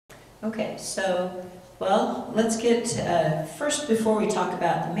Okay, so, well, let's get, first before we talk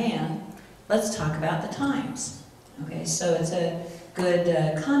about the man, let's talk about the times. Okay, so it's a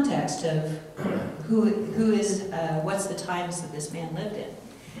good context of what's the times that this man lived in.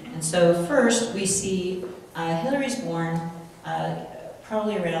 And so first we see Hilary's born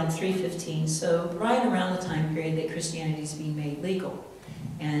probably around 315, so right around the time period that Christianity is being made legal.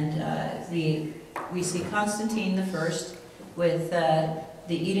 And we see Constantine I with the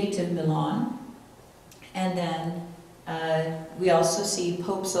Edict of Milan, and then we also see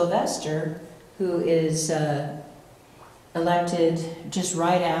Pope Sylvester, who is elected just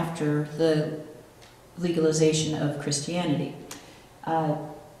right after the legalization of Christianity.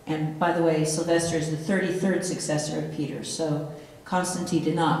 And by the way, Sylvester is the 33rd successor of Peter, so Constantine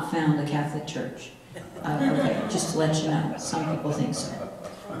did not found the Catholic Church. Okay, just to let you know, some people think so.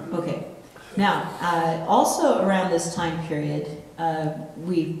 Okay, now, also around this time period,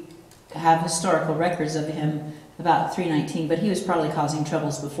 we have historical records of him about 319, but he was probably causing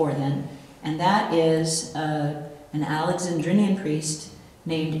troubles before then, and that is an Alexandrian priest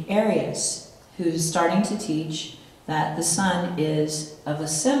named Arius, who's starting to teach that the Son is of a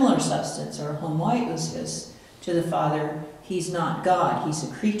similar substance, or homoousios, to the Father. He's not God, he's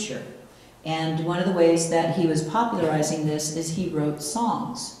a creature. And one of the ways that he was popularizing this is he wrote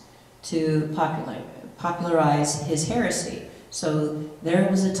songs to popularize his heresy. So there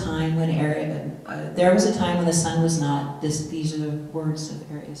was a time when the Son was not. These are the words of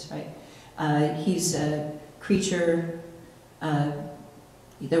Arius, right? He's a creature.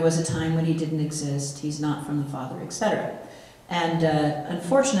 There was a time when he didn't exist. He's not from the Father, etc. And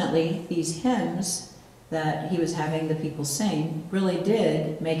unfortunately, these hymns that he was having the people sing really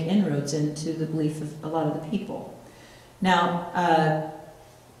did make inroads into the belief of a lot of the people. Now,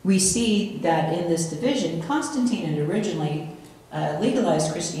 we see that in this division, Constantine had originally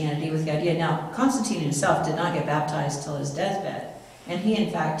legalized Christianity with the idea. Now, Constantine himself did not get baptized till his deathbed, and he in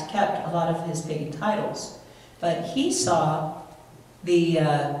fact kept a lot of his pagan titles. But he saw Christianity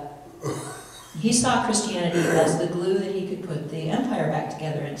as the glue that he could put the empire back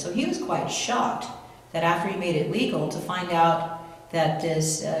together in. So he was quite shocked that after he made it legal to find out that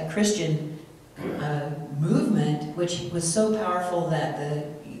this Christian movement, which was so powerful that the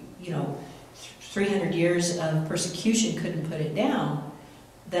 300 years of persecution couldn't put it down,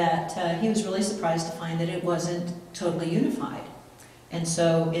 that he was really surprised to find that it wasn't totally unified. And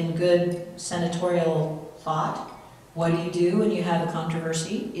so in good senatorial thought, what do when you have a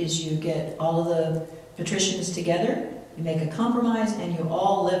controversy is you get all of the patricians together, you make a compromise, and you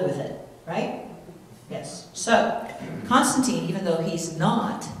all live with it, right? Yes. So Constantine, even though he's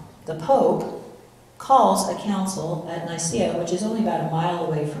not the Pope, calls a council at Nicaea, which is only about a mile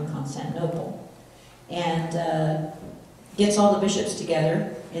away from Constantinople, and gets all the bishops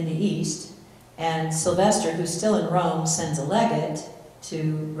together in the east, and Sylvester, who's still in Rome, sends a legate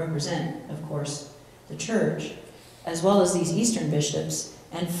to represent, of course, the church, as well as these eastern bishops.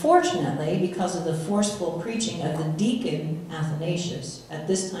 And fortunately, because of the forceful preaching of the deacon Athanasius, at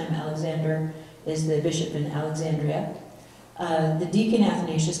this time Alexander is the bishop in Alexandria, the deacon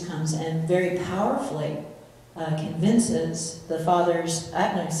Athanasius comes and very powerfully convinces the fathers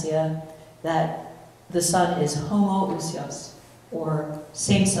at Nicaea that the Son is homoousios, or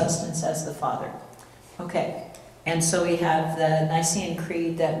same substance as the Father. Okay, and so we have the Nicene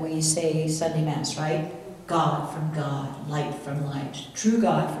Creed that we say Sunday Mass, right? God from God, light from light, true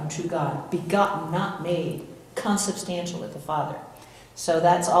God from true God, begotten, not made, consubstantial with the Father. So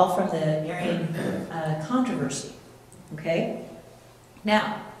that's all from the Arian controversy. Okay?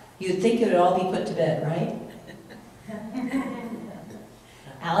 Now, you'd think it would all be put to bed, right?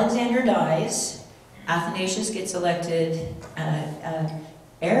 Alexander dies, Athanasius gets elected,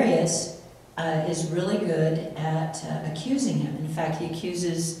 Arius is really good at accusing him. In fact, he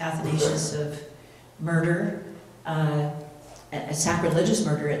accuses Athanasius of murder, a sacrilegious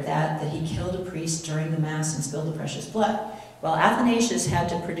murder at that he killed a priest during the Mass and spilled the precious blood. Well, Athanasius had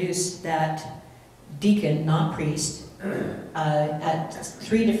to produce that deacon, not priest, at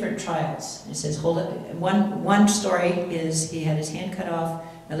 3 different trials. It says, hold it. One story is he had his hand cut off.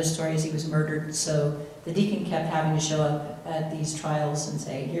 Another story is he was murdered. So the deacon kept having to show up at these trials and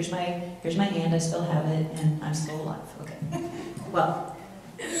say, here's my hand, I still have it, and I'm still alive. Okay. Well,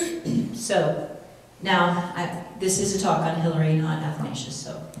 so now this is a talk on Hilary, not Athanasius,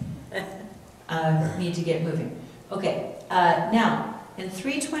 so need to get moving. Okay. Now, in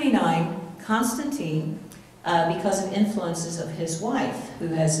 329, Constantine, because of influences of his wife, who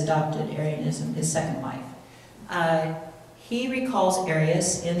has adopted Arianism, his second wife, he recalls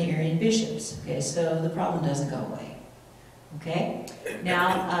Arius and the Arian bishops. Okay, so the problem doesn't go away. Okay?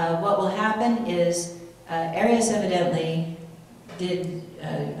 Now, what will happen is Arius evidently did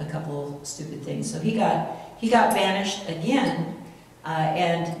a couple stupid things. So he got banished again,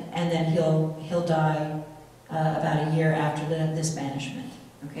 and then he'll die about a year after this banishment.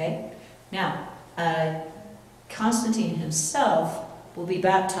 Okay? Now, Constantine himself will be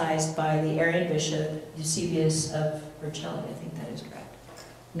baptized by the Arian bishop Eusebius of Vercelli. I think that is correct.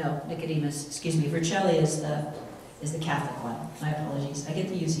 No, Nicodemus. Excuse me. Vercelli is the Catholic one. My apologies. I get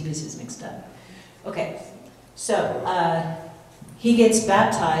the Eusebiuses mixed up. Okay. So he gets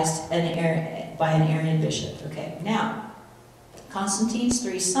baptized by an Arian bishop. Okay. Now, Constantine's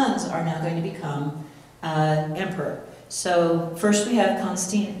 3 sons are now going to become emperor. So first we have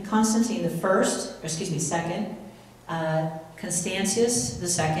Constantine the first, or excuse me, second. Constantius the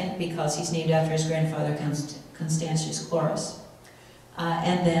second, because he's named after his grandfather Constantius Chlorus.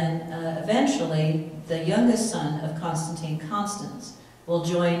 And then eventually the youngest son of Constantine, Constans, will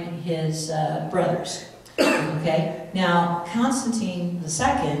join his brothers. Okay? Now, Constantine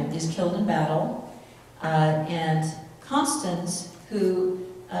II is killed in battle, and Constans, who,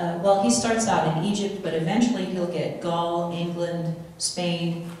 well, he starts out in Egypt, but eventually he'll get Gaul, England,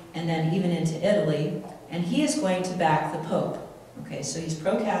 Spain, and then even into Italy, and he is going to back the Pope. Okay, so he's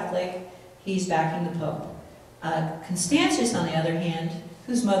pro-Catholic, he's backing the Pope. Constantius, on the other hand,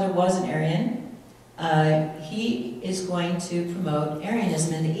 whose mother was an Arian, he is going to promote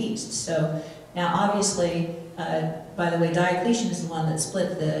Arianism in the East. So now, obviously, by the way, Diocletian is the one that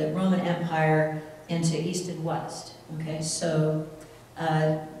split the Roman Empire into East and West. Okay, so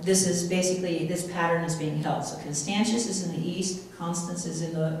this is basically, this pattern is being held. So Constantius is in the East, Constans is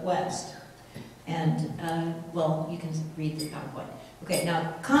in the West. And, well, you can read the PowerPoint. Okay,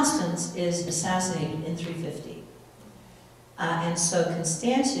 now, Constans is assassinated in 350. And so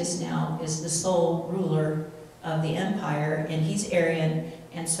Constantius now is the sole ruler of the empire, and he's Arian,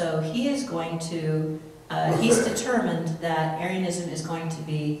 and so he is going to, he's determined that Arianism is going to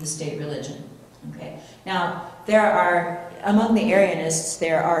be the state religion. Okay. Now, there are, among the Arianists,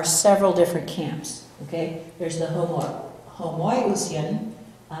 there are several different camps. Okay. There's the homoiousian.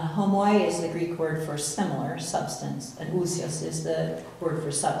 Homoi is the Greek word for similar, substance, and ousios is the word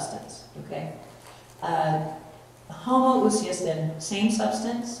for substance. Okay. Homoousios, then same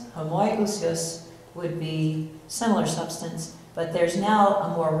substance. Homoiousios would be similar substance, but there's now a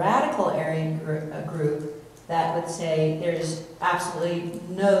more radical Arian group that would say there's absolutely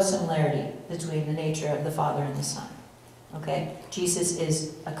no similarity between the nature of the Father and the Son. Okay? Jesus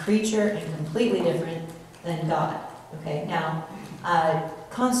is a creature and completely different than God. Okay? Now,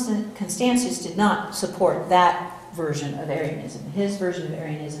 Constantius did not support that version of Arianism. His version of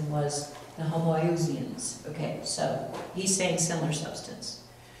Arianism was the Homoiousians. Okay? So, he's saying similar substance.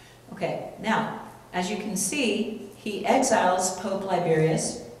 Okay, now, as you can see, he exiles Pope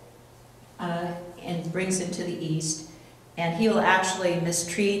Liberius and brings him to the east, and he will actually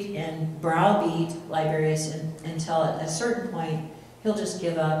mistreat and browbeat Liberius until at a certain point he'll just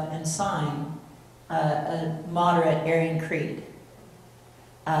give up and sign a moderate Arian creed.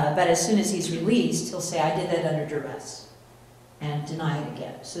 But as soon as he's released, he'll say, I did that under duress, and deny it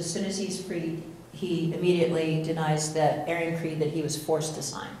again. So as soon as he's freed, he immediately denies the Arian creed that he was forced to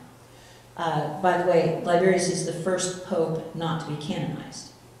sign. By the way, Liberius is the first pope not to be canonized.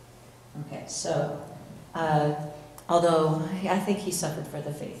 Okay, so, although I think he suffered for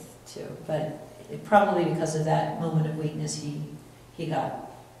the faith too, but probably because of that moment of weakness, he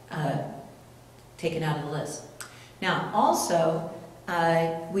got taken out of the list. Now, also,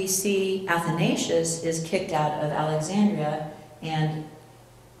 we see Athanasius is kicked out of Alexandria, and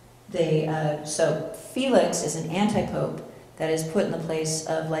so Felix is an anti-pope that is put in the place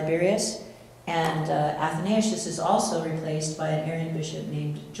of Liberius, and Athanasius is also replaced by an Arian bishop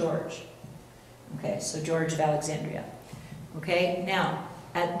named George. Okay, so George of Alexandria. Okay, now,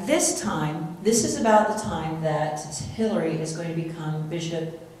 at this time, this is about the time that Hilary is going to become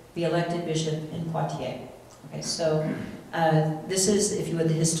bishop, the elected bishop in Poitiers. Okay, so this is, if you would,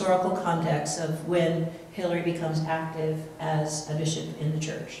 the historical context of when Hilary becomes active as a bishop in the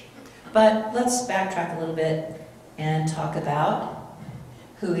church. But let's backtrack a little bit and talk about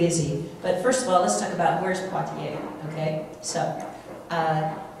who is he. But first of all, let's talk about where's Poitiers, okay? So,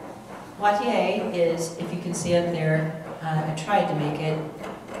 Poitiers is, if you can see up there, I tried to make it,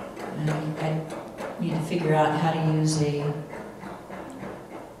 I need to figure out how to use a,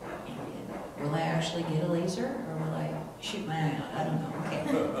 will I actually get a laser, or will I shoot my eye out? I don't know, okay,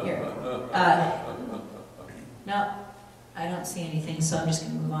 here. No, I don't see anything, so I'm just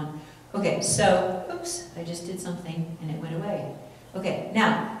going to move on. Okay, so, oops, I just did something and it went away. Okay,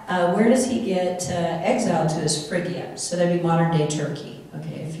 now, where does he get exiled to is Phrygia. So that'd be modern-day Turkey,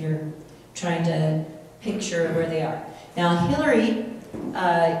 okay, if you're trying to picture where they are. Now, Hilary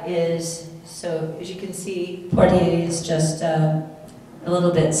is, so as you can see, Poitiers is just a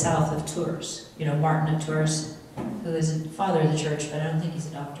little bit south of Tours. You know, Martin of Tours, who is the father of the church, but I don't think he's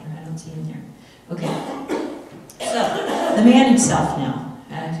a doctor. I don't see him there. Okay. So, the man himself now.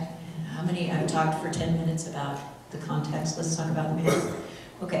 I've talked for 10 minutes about the context. Let's talk about the man.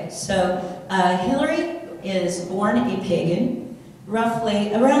 Okay, so Hilary is born a pagan,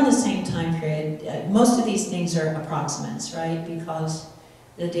 roughly around the same time period. Most of these things are approximates, right? Because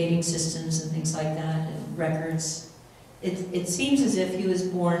the dating systems and things like that, and records. It seems as if he was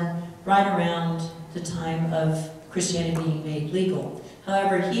born right around the time of Christianity being made legal.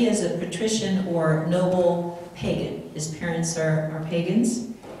 However, he is a patrician or noble pagan. His parents are pagans,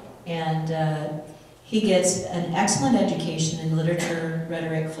 and he gets an excellent education in literature,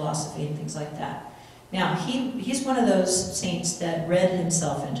 rhetoric, philosophy, and things like that. Now, he's one of those saints that read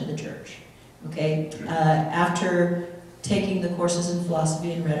himself into the church. Okay, after taking the courses in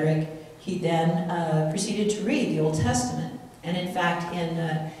philosophy and rhetoric, he then proceeded to read the Old Testament. And in fact,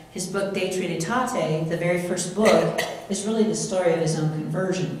 in his book De Trinitate, the very first book, is really the story of his own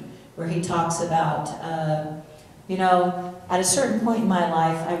conversion, where he talks about, you know, at a certain point in my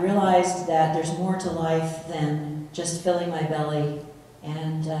life, I realized that there's more to life than just filling my belly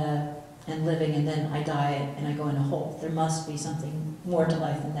and living, and then I die and I go in a hole. There must be something more to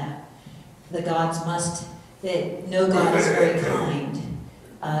life than that. The gods must, no God is very kind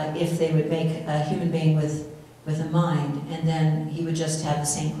if they would make a human being with a mind, and then he would just have the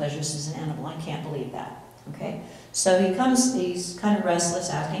same pleasures as an animal. I can't believe that. Okay? So he's kind of restless,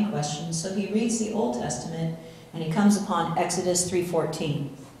 asking questions. So he reads the Old Testament, and he comes upon Exodus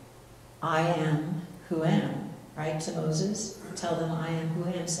 3:14. I am who am, right? To Moses, tell them I am who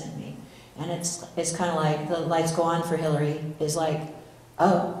am sent me. And it's kind of like the lights go on for Hilary. Is like,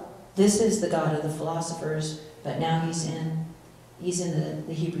 oh, this is the God of the philosophers, but now he's in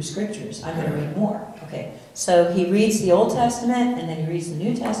the Hebrew Scriptures. I'm going to read more. Okay, so he reads the Old Testament, and then he reads the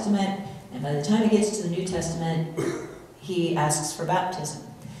New Testament, and by the time he gets to the New Testament, he asks for baptism.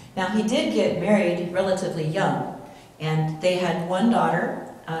 Now, he did get married relatively young, and they had one daughter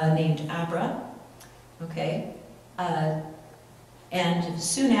named Abra, okay, and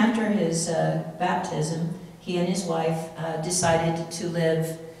soon after his baptism, he and his wife decided to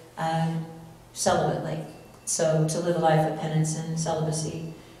live celibately. So to live a life of penance and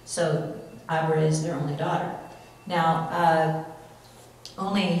celibacy. So Abra is their only daughter. Now,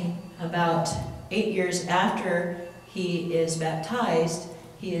 only about 8 years after he is baptized,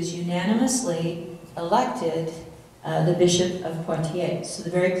 he is unanimously elected the Bishop of Poitiers. So the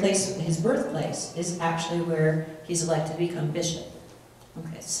very place, his birthplace, is actually where he's elected to become bishop.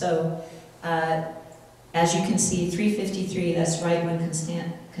 Okay, so as you can see, 353, that's right when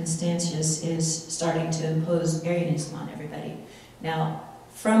Constantius is starting to impose Arianism on everybody. Now,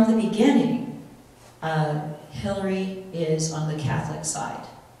 from the beginning, Hilary is on the Catholic side,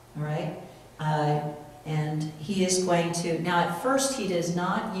 all right? And he is going to, now at first he does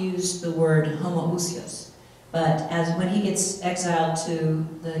not use the word homoousios, but when he gets exiled to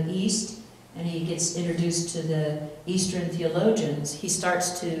the East, and he gets introduced to the Eastern theologians, he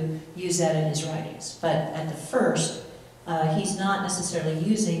starts to use that in his writings. But at the first, he's not necessarily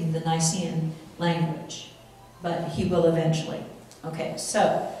using the Nicene language, but he will eventually. Okay,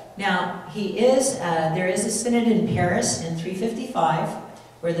 so now there is a synod in Paris in 355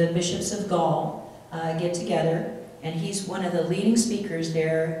 where the bishops of Gaul get together, and he's one of the leading speakers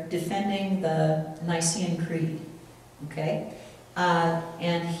there defending the Nicene Creed. Okay?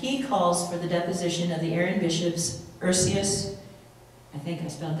 And he calls for the deposition of the Arian bishops Ursius, I think I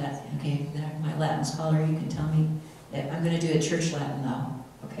spelled that, okay, my Latin scholar, you can tell me. I'm going to do a church Latin now,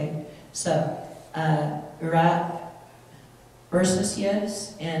 okay? So,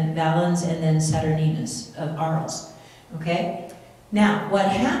 Ursius and Valens, and then Saturninus of Arles, okay? Now, what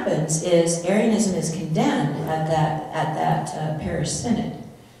happens is Arianism is condemned at that Paris Synod,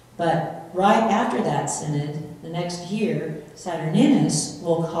 but right after that Synod, the next year, Saturninus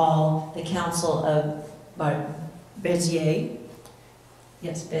will call the Council of Béziers,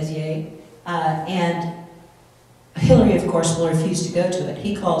 yes, Béziers, and Hilary, of course, will refuse to go to it.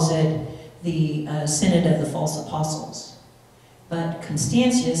 He calls it the Synod of the False Apostles. But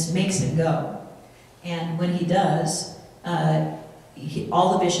Constantius makes him go. And when he does,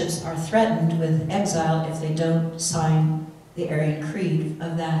 all the bishops are threatened with exile if they don't sign the Arian Creed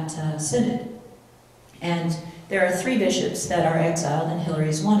of that Synod. And there are 3 bishops that are exiled, and Hilary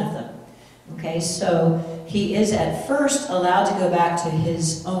is one of them. Okay, so he is at first allowed to go back to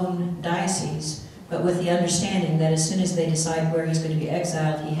his own diocese, but with the understanding that as soon as they decide where he's going to be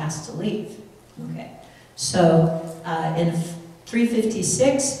exiled, he has to leave. Okay, so in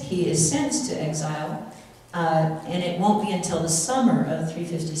 356, he is sentenced to exile, and it won't be until the summer of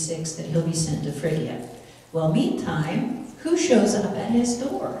 356 that he'll be sent to Phrygia. Well, meantime, who shows up at his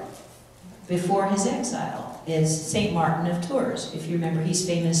door before his exile is St. Martin of Tours. If you remember, he's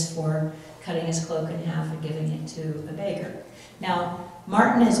famous for cutting his cloak in half and giving it to a beggar. Now,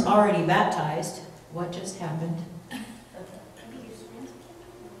 Martin is already baptized. What just happened?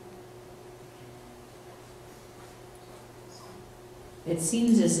 It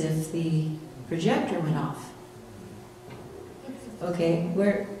seems as if the projector went off. Okay,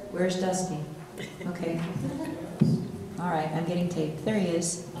 where's Dusty? Okay. All right, I'm getting taped. There he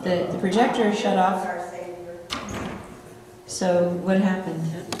is. The projector is shut off. So what happened?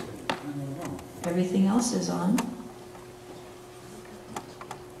 Everything else is on.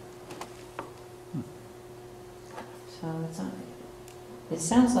 So it's on. It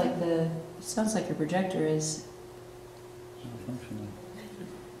sounds like your projector is.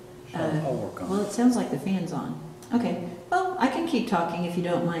 I'll work on it. Well, it sounds like the fan's on. Okay. Well, I can keep talking if you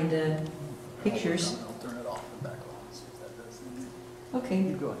don't mind pictures. I'll turn it off and back on, see if that does anything. Okay.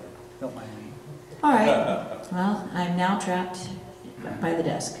 You go ahead. Don't mind me. All right. Well, I'm now trapped by the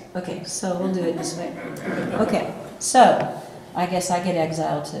desk. Okay, so we'll do it this way. Okay, so I guess I get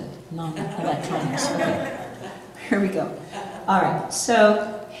exiled to non-electronics. Okay, here we go. All right,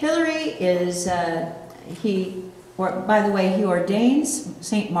 so Hilary is, by the way, he ordains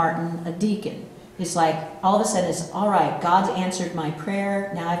St. Martin a deacon. It's like, all of a sudden it's, all right, God's answered my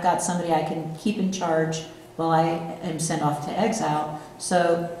prayer. Now I've got somebody I can keep in charge while I am sent off to exile.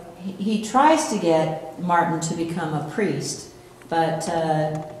 So he tries to get Martin to become a priest. But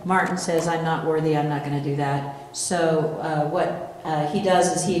Martin says, I'm not worthy, I'm not going to do that. So what he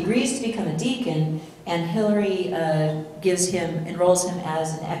does is he agrees to become a deacon, and Hilary enrolls him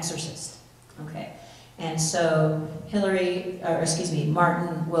as an exorcist. Okay. And so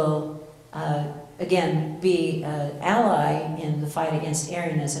Martin will, again, be an ally in the fight against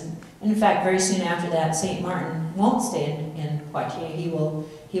Arianism. And in fact, very soon after that, St. Martin won't stay in Poitiers. He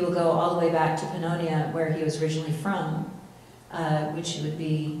will go all the way back to Pannonia, where he was originally from. Which would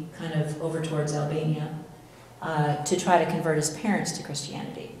be kind of over towards Albania, to try to convert his parents to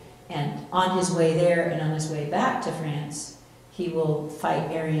Christianity. And on his way there and on his way back to France, he will fight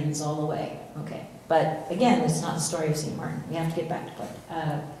Arians all the way. Okay, but again, it's not the story of St. Martin. We have to get back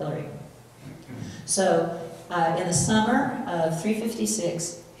to Hilary. So in the summer of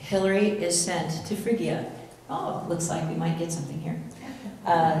 356, Hilary is sent to Phrygia. Oh, looks like we might get something here.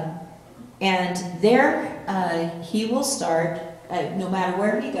 And there he will start, no matter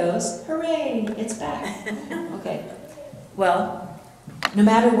where he goes, hooray, it's back. Okay. Well, no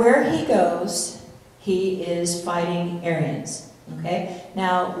matter where he goes, he is fighting Arians. Okay.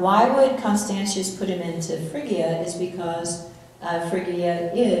 Now, why would Constantius put him into Phrygia is because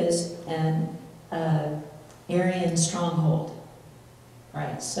Phrygia is an Arian stronghold.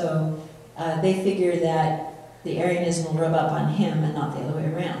 Right. So they figure that the Arianism will rub up on him and not the other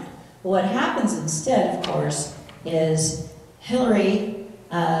way around. What happens instead, of course, is Hilary,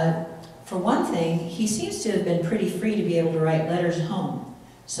 for one thing, he seems to have been pretty free to be able to write letters home.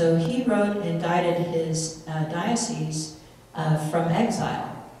 So he wrote and guided his diocese from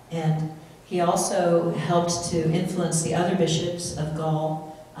exile. And he also helped to influence the other bishops of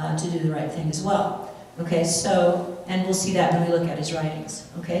Gaul to do the right thing as well. Okay, so, and we'll see that when we look at his writings.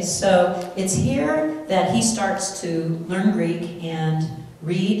 Okay, so it's here that he starts to learn Greek and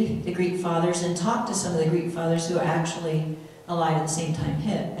read the Greek fathers and talk to some of the Greek fathers who are actually alive at the same time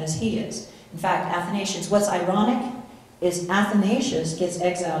as he is. In fact, Athanasius, what's ironic is Athanasius gets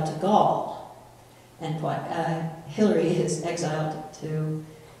exiled to Gaul, and Hilary is exiled to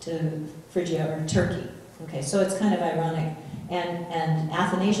Phrygia or Turkey. Okay, so it's kind of ironic. And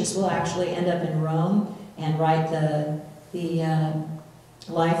Athanasius will actually end up in Rome and write the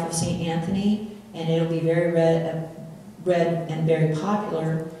life of St. Anthony, and it'll be very read and very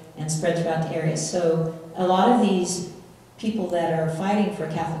popular and spread throughout the area. So a lot of these people that are fighting for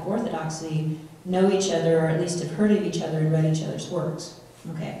Catholic Orthodoxy know each other, or at least have heard of each other and read each other's works.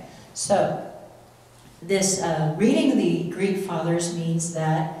 Okay, so this reading of the Greek fathers means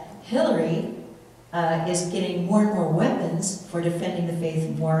that Hilary is getting more and more weapons for defending the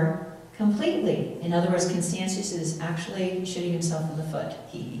faith more completely. In other words, Constantius is actually shooting himself in the foot.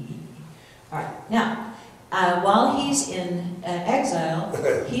 All right, now, while he's in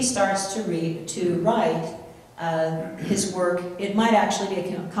exile, he starts to write his work, it might actually be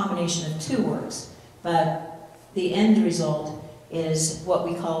a combination of two works, but the end result is what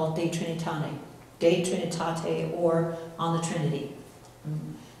we call De Trinitate, or On the Trinity.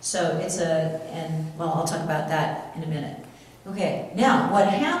 So it's well, I'll talk about that in a minute. Okay, now what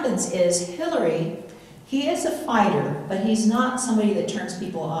happens is Hilary, he is a fighter, but he's not somebody that turns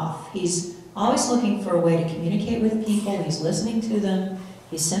people off. He's always looking for a way to communicate with people. He's listening to them.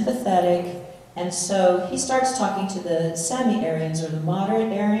 He's sympathetic. And so he starts talking to the semi-Arians, or the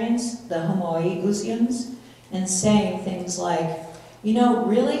moderate Arians, the homoousians, and saying things like, you know,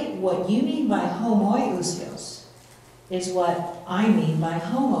 really what you mean by homoousios is what I mean by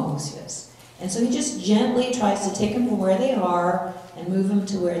homoousios. And so he just gently tries to take them from where they are and move them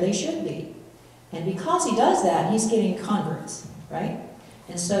to where they should be. And because he does that, he's getting converts, right?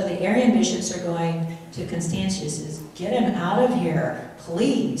 And so the Arian bishops are going to Constantius, is get him out of here,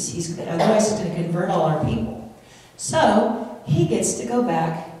 please. Otherwise he's going to convert all our people. So he gets to go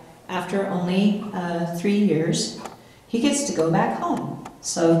back after only 3 years. He gets to go back home.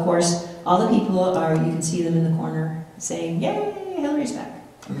 So of course, all the people are, you can see them in the corner saying, yay, Hilary's back.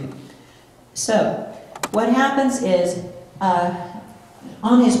 Okay. So what happens is,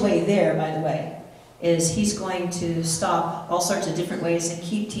 on his way there, by the way, is he's going to stop all sorts of different ways and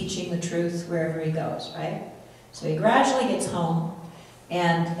keep teaching the truth wherever he goes, right? So he gradually gets home,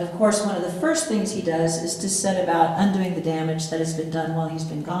 and of course one of the first things he does is to set about undoing the damage that has been done while he's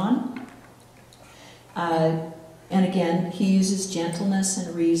been gone. And again, he uses gentleness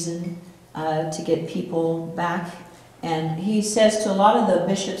and reason to get people back. And he says to a lot of the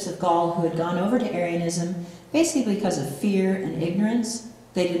bishops of Gaul who had gone over to Arianism, basically because of fear and ignorance,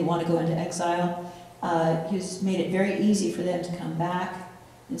 they didn't want to go into exile. He's made it very easy for them to come back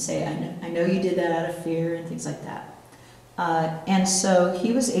and say, I know you did that out of fear, and things like that. And so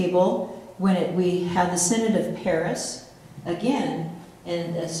he was able, when we had the Synod of Paris, again,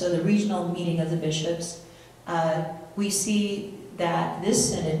 and so the regional meeting of the bishops, we see that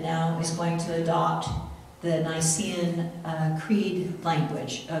this synod now is going to adopt the Nicene Creed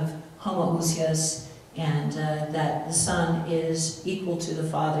language of homoousios, and that the Son is equal to the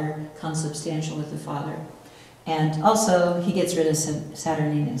Father, consubstantial with the Father. And also, he gets rid of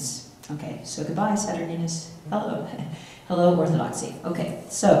Saturninus. Okay, so goodbye, Saturninus. Hello. Hello, Orthodoxy. Okay,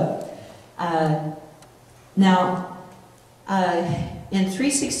 so now in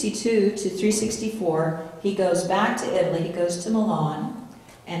 362 to 364, he goes back to Italy, he goes to Milan,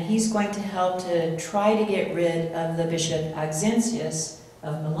 and he's going to help to try to get rid of the Bishop Auxentius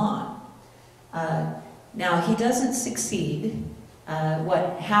of Milan. Now, he doesn't succeed.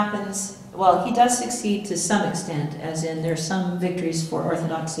 What happens, well, he does succeed to some extent, as in there's some victories for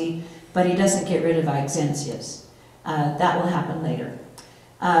Orthodoxy, but he doesn't get rid of Auxentius. That will happen later.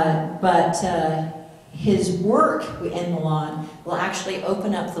 But his work in Milan will actually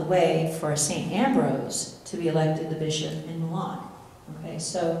open up the way for St. Ambrose to be elected the bishop in Milan. Okay,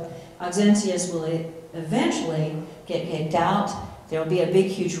 so Auxentius will eventually get kicked out. There will be a big,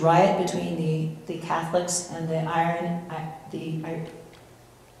 huge riot between the Catholics and the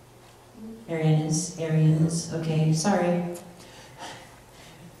Arians. Okay, sorry.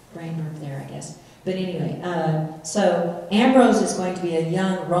 Brain burp there, I guess. But anyway, so Ambrose is going to be a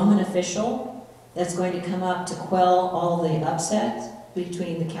young Roman official that's going to come up to quell all the upset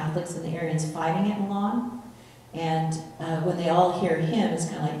between the Catholics and the Arians fighting at Milan. And when they all hear him, it's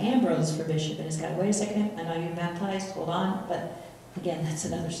kind of like Ambrose for bishop, and it's got, wait a second, I know you're baptized, hold on, but again, that's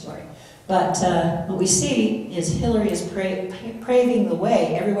another story. But what we see is Hilary is paving the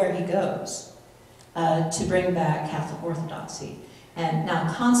way everywhere he goes to bring back Catholic Orthodoxy. And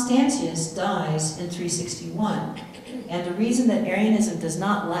now Constantius dies in 361, and the reason that Arianism does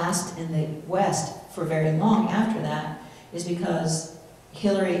not last in the West for very long after that is because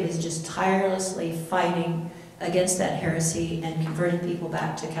Hilary is just tirelessly fighting against that heresy and converting people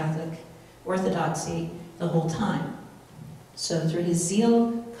back to Catholic Orthodoxy the whole time. So through his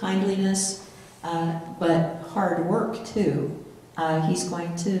zeal, kindliness, but hard work too, he's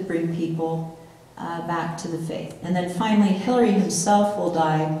going to bring people back to the faith. And then finally, Hilary himself will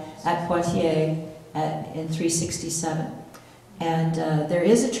die at Poitiers in 367. And there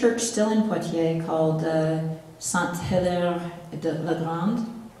is a church still in Poitiers called Sainte Hilaire de la Grande,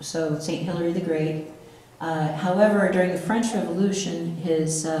 so St. Hilary the Great. However, during the French Revolution,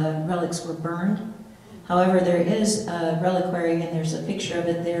 his relics were burned. However, there is a reliquary, and there's a picture of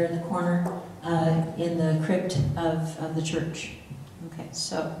it there in the corner in the crypt of the church. Okay,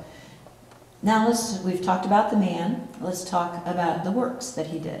 so now we've talked about the man. Let's talk about the works that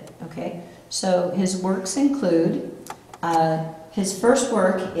he did. Okay, so his works include, his first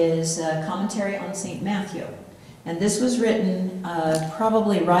work is a commentary on St. Matthew. And this was written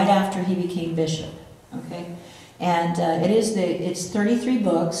probably right after he became bishop, okay? And it's 33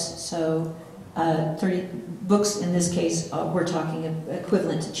 books, so 30 books in this case, we're talking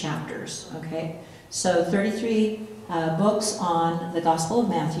equivalent to chapters, okay? So 33 books on the Gospel of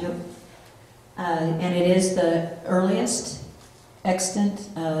Matthew, and it is the earliest extant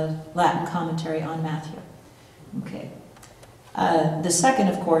Latin commentary on Matthew, okay? The second,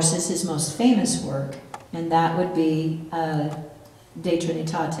 of course, is his most famous work, and that would be De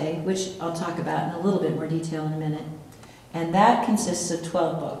Trinitate, which I'll talk about in a little bit more detail in a minute. And that consists of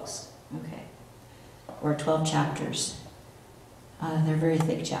 12 books, okay, or 12 chapters. They're very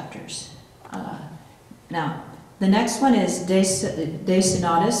thick chapters. Now, the next one is De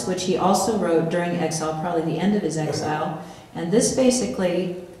Synodis, which he also wrote during exile, probably the end of his exile. And this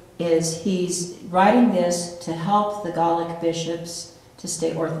basically is, he's writing this to help the Gallic bishops to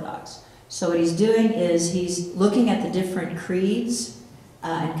stay Orthodox. So what he's doing is he's looking at the different creeds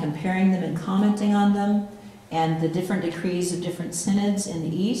and comparing them and commenting on them, and the different decrees of different synods in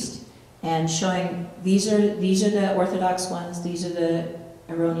the East, and showing these are the Orthodox ones, these are the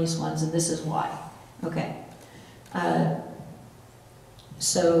erroneous ones, and this is why. Okay.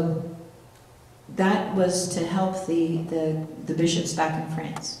 So that was to help the bishops back in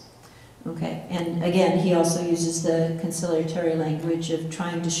France. Okay, and again, he also uses the conciliatory language of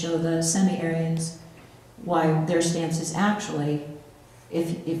trying to show the semi-Arians why their stance is actually,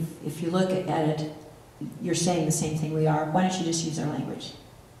 if you look at it, you're saying the same thing we are. Why don't you just use our language?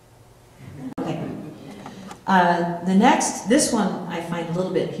 Okay. The next, this one I find a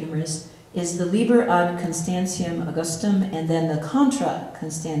little bit humorous, is the Liber ad Constantium Augustum, and then the Contra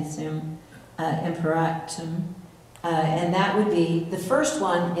Constantium Imperatum. And that would be, the first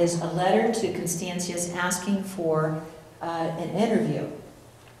one is a letter to Constantius asking for an interview.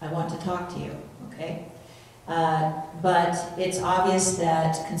 I want to talk to you, okay? But it's obvious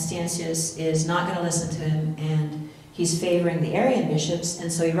that Constantius is not going to listen to him, and he's favoring the Arian bishops,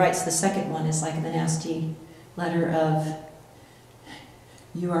 and so he writes the second one is like the nasty letter of,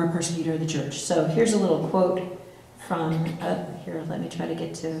 you are a persecutor of the church. So here's a little quote from, here, let me try to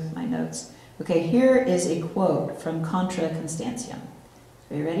get to my notes. Okay, here is a quote from Contra Constantium.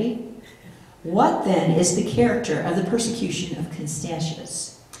 Are you ready? What then is the character of the persecution of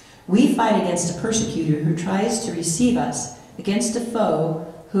Constantius? We fight against a persecutor who tries to receive us, against a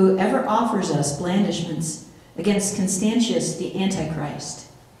foe who ever offers us blandishments, against Constantius the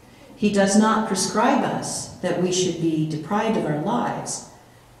Antichrist. He does not prescribe us that we should be deprived of our lives,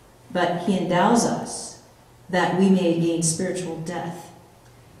 but he endows us that we may gain spiritual death.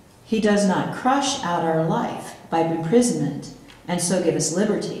 He does not crush out our life by imprisonment and so give us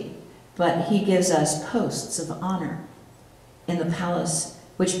liberty, but he gives us posts of honor in the palace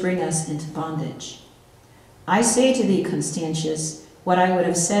which bring us into bondage. I say to thee, Constantius, what I would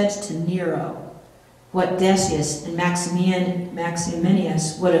have said to Nero, what Decius and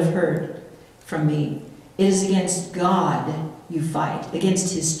Maximianus would have heard from me. It is against God you fight,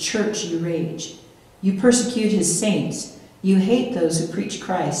 against his church you rage. You persecute his saints. You hate those who preach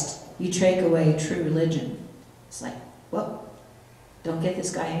Christ. You take away true religion. It's like, whoa, don't get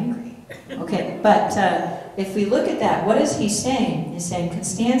this guy angry. Okay, but if we look at that, what is he saying? He's saying,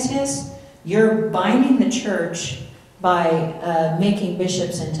 Constantius, you're binding the church by making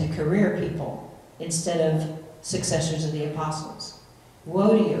bishops into career people instead of successors of the apostles.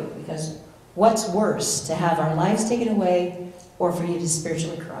 Woe to you, because what's worse, to have our lives taken away or for you to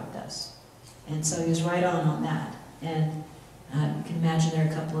spiritually corrupt us? And so he was right on that. And you can imagine there are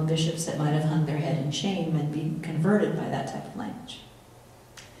a couple of bishops that might have hung their head in shame and been converted by that type of language.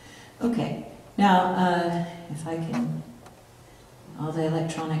 Okay, now if I can, all the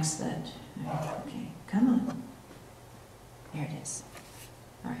electronics that, okay, come on. There it is.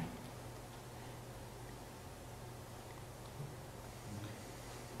 All right.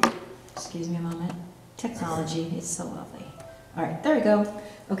 Excuse me a moment. Technology is so lovely. All right, there we go.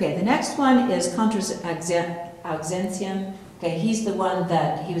 Okay, the next one is Contra Auxentium. Okay, he's the one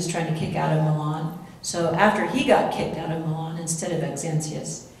that he was trying to kick out of Milan. So after he got kicked out of Milan, instead of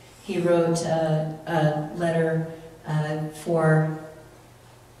Auxentius, he wrote a letter for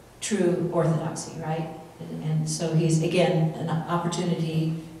true orthodoxy, right? And so he's, again, an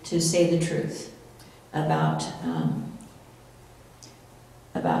opportunity to say the truth about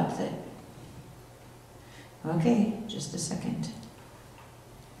the... Okay, just a second.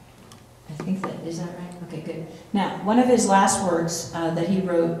 I think that, is that right? Okay, good. Now, one of his last works that he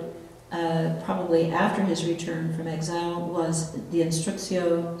wrote probably after his return from exile was the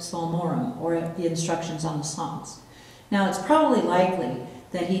Instructio Psalmorum, or the Instructions on the Psalms. Now, it's probably likely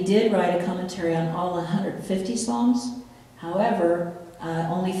that he did write a commentary on all 150 Psalms. However,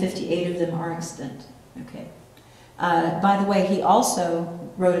 only 58 of them are extant. Okay. By the way, he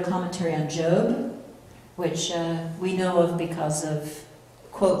also wrote a commentary on Job, which we know of because of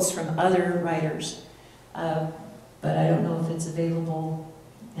quotes from other writers, but I don't know if it's available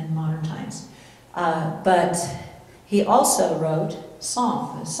in modern times. But he also wrote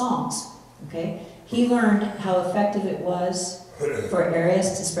songs. Okay, he learned how effective it was for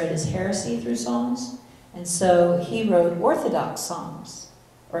Arius to spread his heresy through songs, and so he wrote Orthodox songs,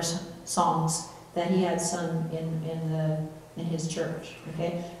 or songs that he had sung in his church.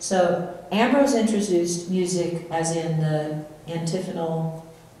 Okay, so Ambrose introduced music as in the antiphonal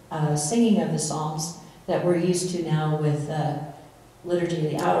singing of the Psalms that we're used to now with Liturgy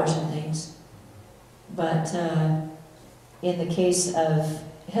of the Hours and things. But in the case of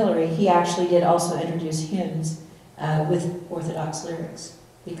Hilary, he actually did also introduce hymns with Orthodox lyrics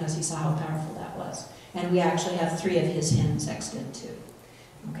because he saw how powerful that was. And we actually have 3 of his hymns extant too.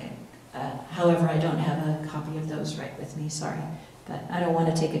 Okay. However, I don't have a copy of those right with me, sorry. But I don't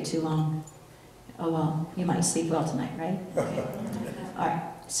want to take it too long. Oh well, you might sleep well tonight, right? Okay. All right.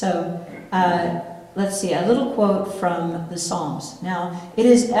 So let's see, a little quote from the Psalms. Now, it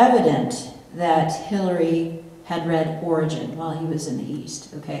is evident that Hilary had read Origen while he was in the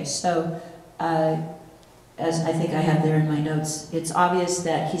East. Okay, so as I think I have there in my notes, it's obvious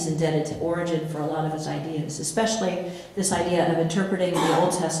that he's indebted to Origen for a lot of his ideas, especially this idea of interpreting the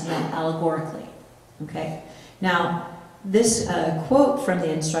Old Testament allegorically. Okay, now this quote from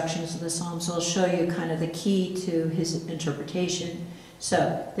the instructions of the Psalms will show you kind of the key to his interpretation.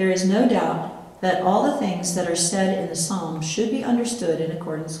 So, there is no doubt that all the things that are said in the Psalms should be understood in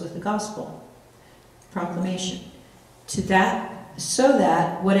accordance with the gospel proclamation. So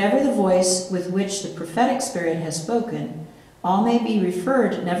that whatever the voice with which the prophetic spirit has spoken, all may be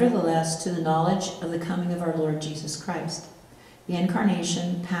referred nevertheless to the knowledge of the coming of our Lord Jesus Christ, the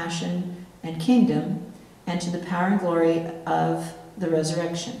incarnation, passion, and kingdom, and to the power and glory of the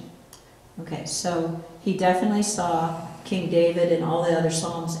resurrection. Okay, so he definitely saw King David and all the other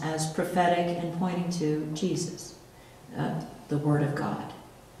Psalms as prophetic and pointing to Jesus, the Word of God,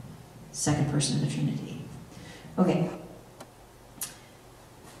 second person of the Trinity. Okay.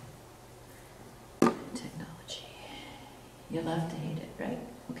 Technology. You love to hate it, right?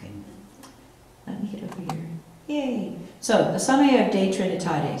 Okay. Let me get over here. Yay! So, the Summary of De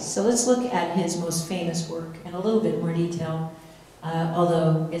Trinitatis. So let's look at his most famous work in a little bit more detail.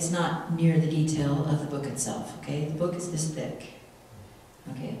 Although it's not near the detail of the book itself, okay? The book is this thick,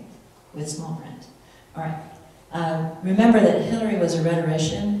 okay, with small print. All right. Remember that Hilary was a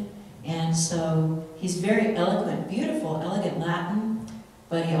rhetorician, and so he's very eloquent, beautiful, elegant Latin,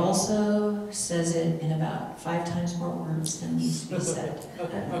 but he also says it in about 5 times more words than needs to be said.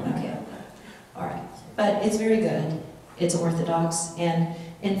 Okay. All right. But it's very good. It's orthodox, and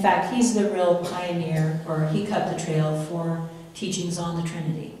in fact, he's the real pioneer, or he cut the trail for teachings on the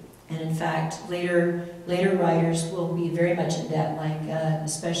Trinity. And in fact, later writers will be very much in debt, like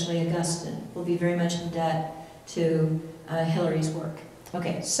especially Augustine, will be very much in debt to Hilary's work.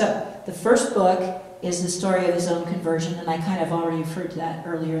 Okay, so the first book is the story of his own conversion, and I kind of already referred to that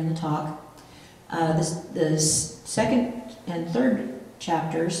earlier in the talk. The second and third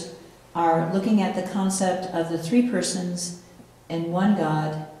chapters are looking at the concept of the 3 persons in one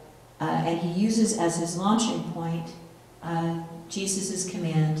God, and he uses as his launching point Jesus'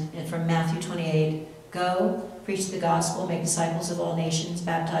 command from Matthew 28, go, preach the gospel, make disciples of all nations,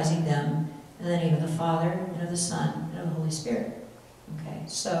 baptizing them in the name of the Father, and of the Son, and of the Holy Spirit. Okay,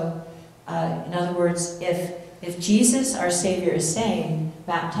 so in other words, if Jesus, our Savior, is saying,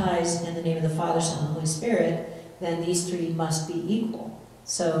 baptize in the name of the Father, Son, and the Holy Spirit, then these 3 must be equal.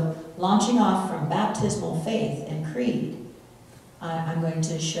 So, launching off from baptismal faith and creed, I'm going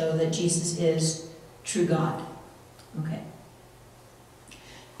to show that Jesus is true God. Okay.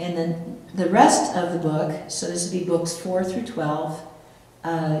 And then the rest of the book, so this would be books 4 through 12,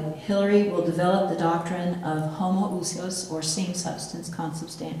 Hilary will develop the doctrine of homoousios, or same substance,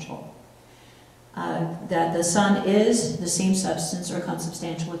 consubstantial. That the Son is the same substance or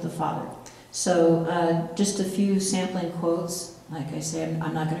consubstantial with the Father. So just a few sampling quotes. Like I say,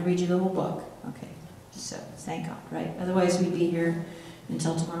 I'm not going to read you the whole book. Okay, so thank God, right? Otherwise we'd be here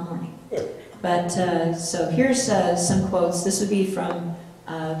until tomorrow morning. But so here's some quotes. This would be from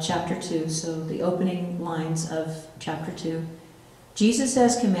chapter 2, so the opening lines of chapter 2. Jesus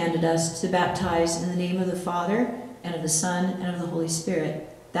has commanded us to baptize in the name of the Father, and of the Son, and of the Holy Spirit.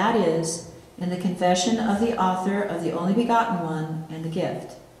 That is, in the confession of the author of the only begotten one and the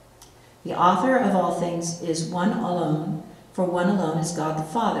gift. The author of all things is one alone, For one alone is God the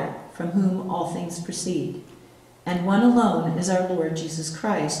Father, from whom all things proceed. And one alone is our Lord Jesus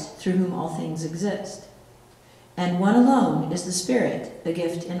Christ, through whom all things exist. And one alone is the Spirit, a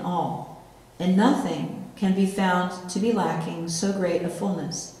gift in all. And nothing can be found to be lacking so great a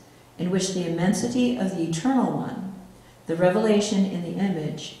fullness, in which the immensity of the Eternal One, the revelation in the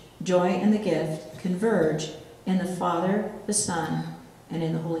image, joy in the gift, converge in the Father, the Son, and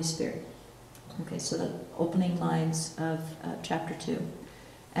in the Holy Spirit. Okay, so the opening lines of chapter 2.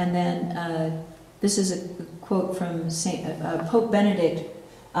 And then this is a quote from Pope Benedict.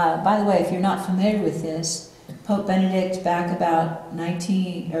 By the way, if you're not familiar with this, Pope Benedict, back about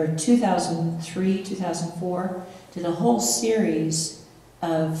 2003, 2004, did a whole series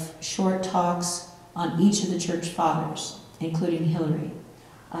of short talks on each of the church fathers, including Hilary.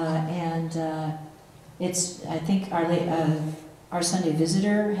 It's, I think our Sunday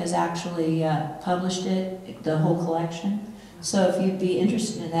Visitor has actually published it, the whole collection. So if you'd be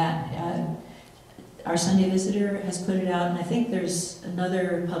interested in that, our Sunday Visitor has put it out, and I think there's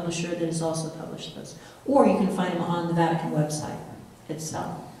another publisher that has also published those. Or you can find them on the Vatican website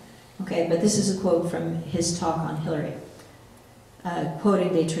itself. Okay, but this is a quote from his talk on Hilary,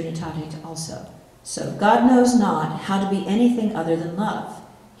 quoting De Trinitate also. So, God knows not how to be anything other than love.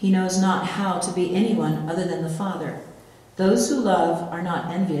 He knows not how to be anyone other than the Father. Those who love are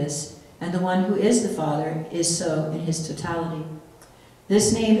not envious, and the one who is the Father is so in his totality.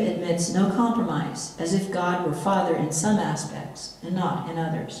 This name admits no compromise, as if God were Father in some aspects and not in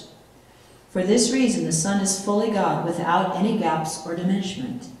others. For this reason, the Son is fully God without any gaps or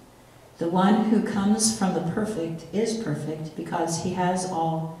diminishment. The one who comes from the perfect is perfect because he has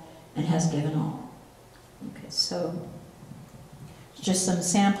all and has given all. Okay, so just some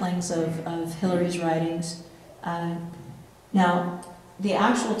samplings of Hilary's writings. Now, the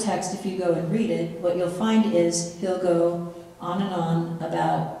actual text, if you go and read it, what you'll find is he'll go on and on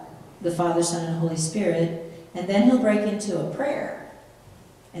about the Father, Son, and Holy Spirit, and then he'll break into a prayer.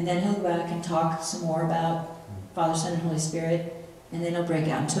 And then he'll go back and talk some more about Father, Son, and Holy Spirit, and then he'll break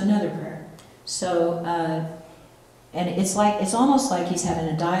out into another prayer. So, and it's almost like he's having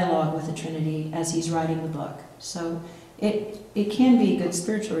a dialogue with the Trinity as he's writing the book. So it can be good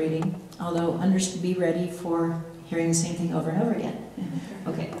spiritual reading, although be ready for hearing the same thing over and over again.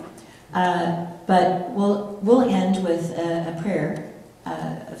 Okay. But we'll end with a prayer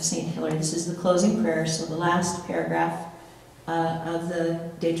of St. Hilary. This is the closing prayer, so the last paragraph of the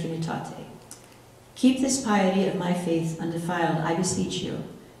De Trinitate. Keep this piety of my faith undefiled, I beseech you,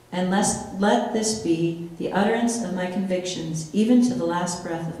 and let this be the utterance of my convictions, even to the last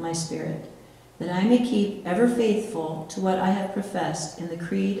breath of my spirit, that I may keep ever faithful to what I have professed in the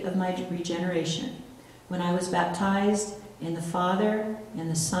creed of my regeneration, when I was baptized in the Father, and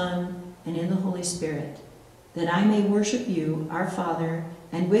the Son, and in the Holy Spirit, that I may worship you, our Father,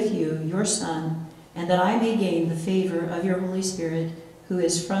 and with you, your Son, and that I may gain the favor of your Holy Spirit, who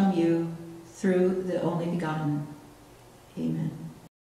is from you through the only begotten. Amen.